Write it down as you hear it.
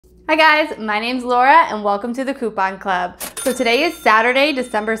Hi guys, my name's Laura and welcome to the Coupon Club. So today is Saturday,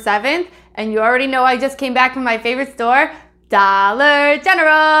 December 7th, and you already know I just came back from my favorite store, Dollar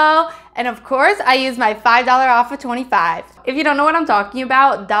General. And of course, I use my $5 off of 25. If you don't know what I'm talking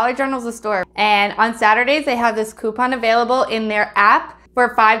about, Dollar General's a store. And on Saturdays, they have this coupon available in their app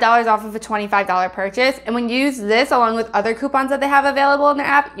for $5 off of a $25 purchase. And when you use this along with other coupons that they have available in their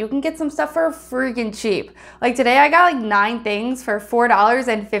app, you can get some stuff for freaking cheap. Like today I got like 9 things for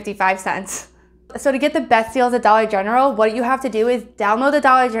 $4.55. So to get the best deals at Dollar General, what you have to do is download the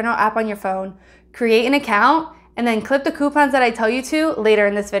Dollar General app on your phone, create an account, and then clip the coupons that I tell you to later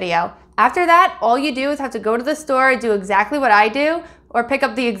in this video. After that, all you do is have to go to the store, do exactly what I do, or pick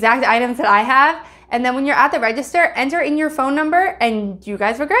up the exact items that I have. And then when you're at the register, enter in your phone number and you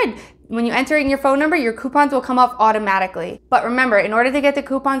guys were good. When you enter in your phone number, your coupons will come off automatically. But remember, in order to get the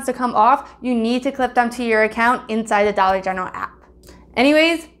coupons to come off, you need to clip them to your account inside the Dollar General app.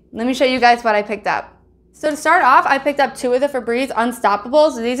 Anyways, let me show you guys what I picked up. So to start off, I picked up 2 of the Febreze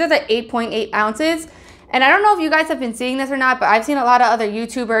Unstoppables. These are the 8.8 ounces. And I don't know if you guys have been seeing this or not, but I've seen a lot of other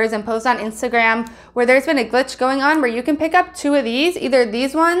YouTubers and posts on Instagram where there's been a glitch going on where you can pick up 2 of these, either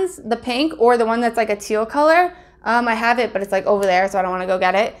these ones, the pink, or the one that's like a teal color. I have it, but it's like over there, so I don't want to go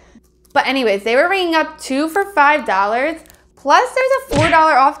get it. But anyways, they were ringing up 2 for $5, plus there's a $4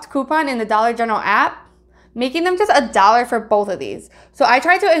 off coupon in the Dollar General app, making them just $1 for both of these. So I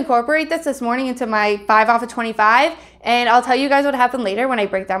tried to incorporate this morning into my 5 off of 25, and I'll tell you guys what happened later when I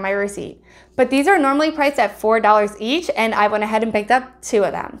break down my receipt. But these are normally priced at $4 each, and I went ahead and picked up 2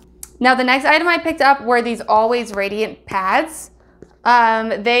 of them. Now the next item I picked up were these Always Radiant pads.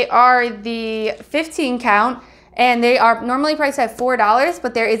 They are the 15 count, and they are normally priced at $4,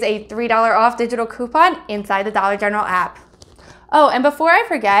 but there is a $3 off digital coupon inside the Dollar General app. Oh, and before I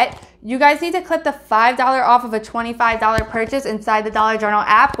forget, you guys need to clip the $5 off of a $25 purchase inside the Dollar General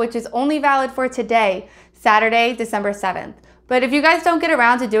app, which is only valid for today, Saturday, December 7th. But if you guys don't get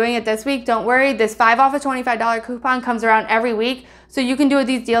around to doing it this week, don't worry. This 5 off a $25 coupon comes around every week, so you can do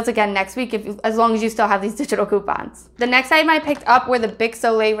these deals again next week as long as you still have these digital coupons. The next item I picked up were the Bic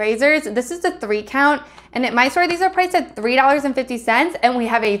Soleil razors. This is the 3 count, and at my store, these are priced at $3.50, and we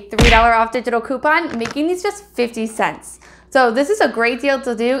have a $3 off digital coupon, making these just 50 cents. So this is a great deal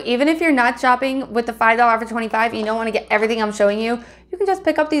to do. Even if you're not shopping with the $5 off for 25, you don't want to get everything I'm showing you, you can just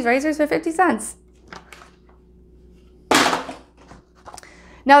pick up these razors for 50 cents.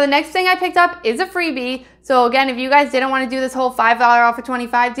 Now the next thing I picked up is a freebie. So again, if you guys didn't want to do this whole $5 off for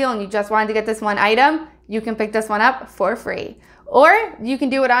 25 deal and you just wanted to get this one item, you can pick this one up for free. Or you can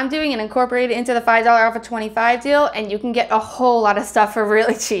do what I'm doing and incorporate it into the $5 off for 25 deal, and you can get a whole lot of stuff for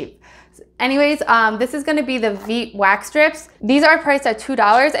really cheap. Anyways, this is going to be the Veet wax strips. These are priced at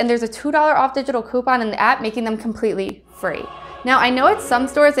 $2, and there's a $2 off digital coupon in the app, making them completely free. Now I know at some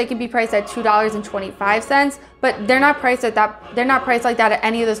stores they can be priced at $2.25, but they're not priced at that. They're not priced like that at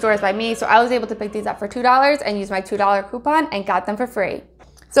any of the stores by me. So I was able to pick these up for $2 and use my $2 coupon and got them for free.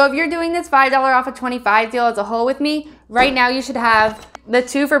 So if you're doing this $5 off a 25 deal as a whole with me, right now you should have the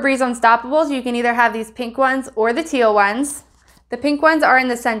 2 Febreze Unstoppables. You can either have these pink ones or the teal ones. The pink ones are in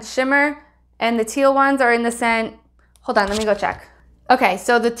the scent Shimmer, and the teal ones are in the scent, hold on, let me go check. Okay,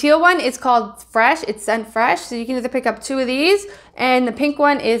 so the teal one is called Fresh, it's scent Fresh, so you can either pick up 2 of these, and the pink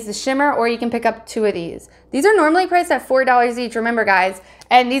one is the Shimmer, or you can pick up 2 of these. These are normally priced at $4 each, remember guys,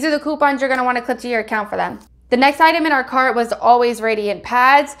 and these are the coupons you're gonna wanna clip to your account for them. The next item in our cart was the Always Radiant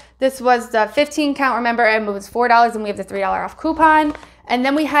pads. This was the 15 count, remember, and it was $4, and we have the $3 off coupon. And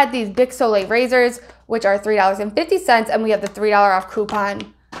then we had these Bic Soleil razors, which are $3.50, and we have the $3 off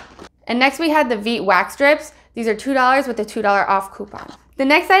coupon. And next we had the Veet wax strips. These are $2 with the $2 off coupon. The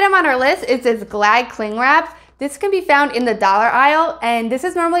next item on our list is this Glad cling wrap. This can be found in the dollar aisle, and this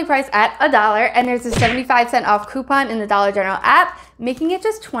is normally priced at $1, and there's a 75-cent off coupon in the Dollar General app, making it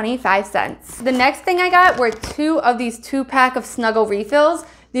just 25 cents. The next thing I got were 2 of these 2-pack of Snuggle refills.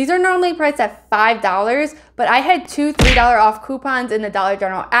 These are normally priced at $5, but I had 2 $3 off coupons in the Dollar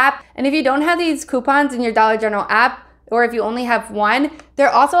General app. And if you don't have these coupons in your Dollar General app, or if you only have one, they're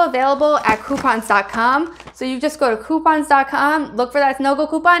also available at coupons.com. So you just go to coupons.com, look for that Snuggle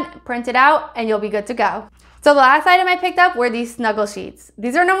coupon, print it out, and you'll be good to go. So the last item I picked up were these Snuggle sheets.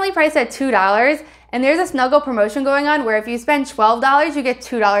 These are normally priced at $2, and there's a Snuggle promotion going on where if you spend $12, you get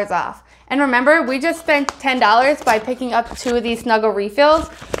 $2 off. And remember, we just spent $10 by picking up 2 of these Snuggle refills.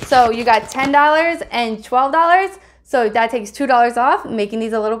 So you got $10 and $12, so that takes $2 off, making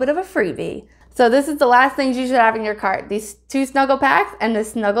these a little bit of a freebie. So this is the last things you should have in your cart. These 2 Snuggle packs and the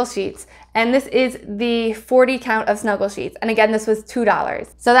Snuggle sheets. And this is the 40 count of Snuggle sheets. And again, this was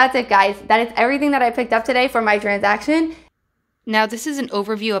 $2. So that's it, guys. That is everything that I picked up today for my transaction. Now this is an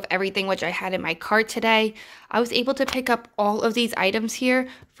overview of everything which I had in my cart today. I was able to pick up all of these items here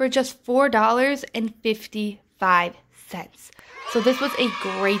for just $4.55. So this was a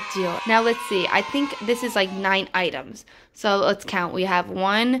great deal. Now let's see, I think this is like 9 items. So let's count. We have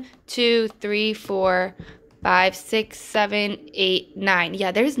 1, 2, 3, 4, 5, 6, 7, 8, 9.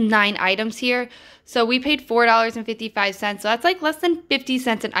 Yeah, there's 9 items here. So we paid $4.55. So that's like less than 50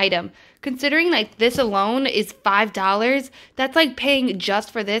 cents an item. Considering like this alone is $5, that's like paying just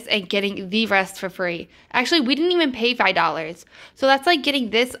for this and getting the rest for free. Actually, we didn't even pay $5. So that's like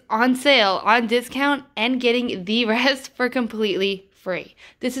getting this on sale, on discount, and getting the rest for completely free.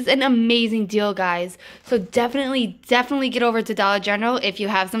 This is an amazing deal, guys. So definitely get over to Dollar General if you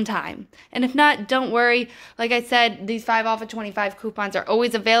have some time. And if not, don't worry. Like I said, these 5 off of 25 coupons are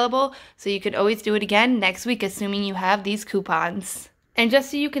always available, so you can always do it again next week, assuming you have these coupons. And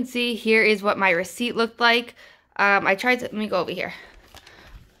just so you can see, here is what my receipt looked like. Let me go over here.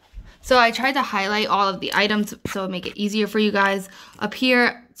 So I tried to highlight all of the items so it'll make it easier for you guys. Up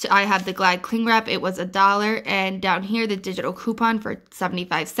here, I have the Glad cling wrap. It was $1. And down here, the digital coupon for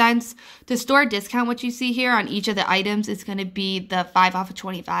 75 cents. The store discount, what you see here on each of the items, is going to be the 5 off of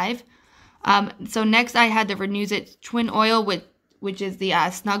 25. So next, I had the Renews It Twin Oil, which is the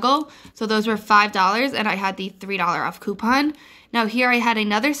Snuggle. So those were $5, and I had the $3 off coupon. Now here I had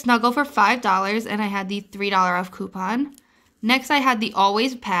another Snuggle for $5, and I had the $3 off coupon. Next, I had the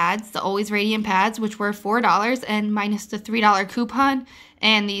Always pads, the Always Radiant pads, which were $4 and minus the $3 coupon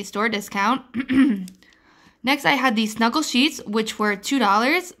and the store discount. Next, I had the Snuggle sheets, which were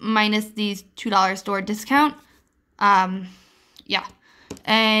 $2 minus the $2 store discount. Yeah.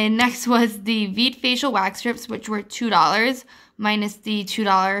 And next was the Veet facial wax strips, which were $2 minus the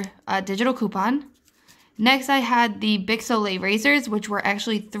 $2 digital coupon. Next, I had the Bic Soleil razors, which were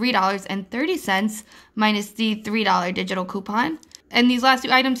actually $3.30 minus the $3 digital coupon. And these last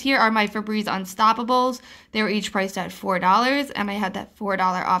 2 items here are my Febreze Unstoppables. They were each priced at $4, and I had that $4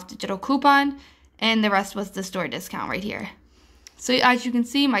 off digital coupon, and the rest was the store discount right here. So as you can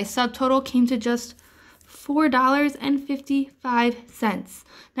see, my subtotal came to just $4.55.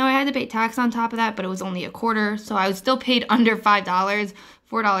 Now I had to pay tax on top of that, but it was only a quarter, so I was still paid under $5,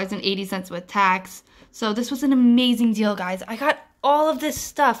 $4.80 with tax. So this was an amazing deal, guys. I got all of this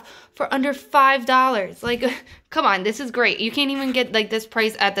stuff for under $5. Like, come on, this is great. You can't even get like this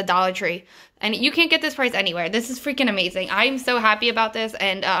price at the Dollar Tree. And you can't get this price anywhere. This is freaking amazing. I'm so happy about this.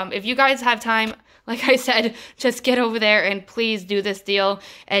 And if you guys have time, like I said, just get over there and please do this deal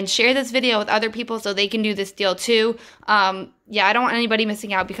and share this video with other people so they can do this deal too. Yeah, I don't want anybody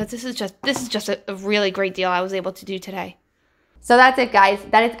missing out because this is just a really great deal I was able to do today. So that's it, guys.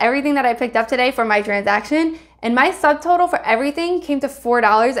 That is everything that I picked up today for my transaction. And my subtotal for everything came to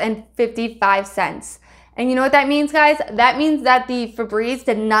 $4.55. And you know what that means, guys? That means that the Febreze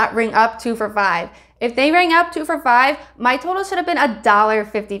did not ring up 2 for $5. If they rang up 2 for $5, my total should have been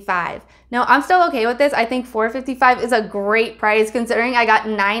 $1.55. Now, I'm still okay with this. I think $4.55 is a great price considering I got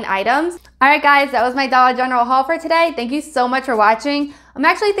 9 items. All right, guys, that was my Dollar General haul for today. Thank you so much for watching. I'm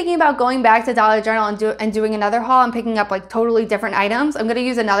actually thinking about going back to Dollar General and doing another haul and picking up like totally different items. I'm gonna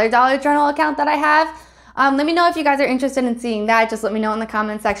use another Dollar General account that I have. Let me know if you guys are interested in seeing that. Just let me know in the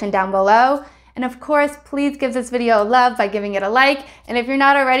comment section down below. And of course, please give this video a love by giving it a like. And if you're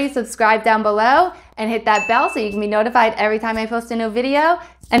not already, subscribe down below and hit that bell so you can be notified every time I post a new video.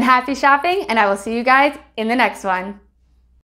 And happy shopping, and I will see you guys in the next one.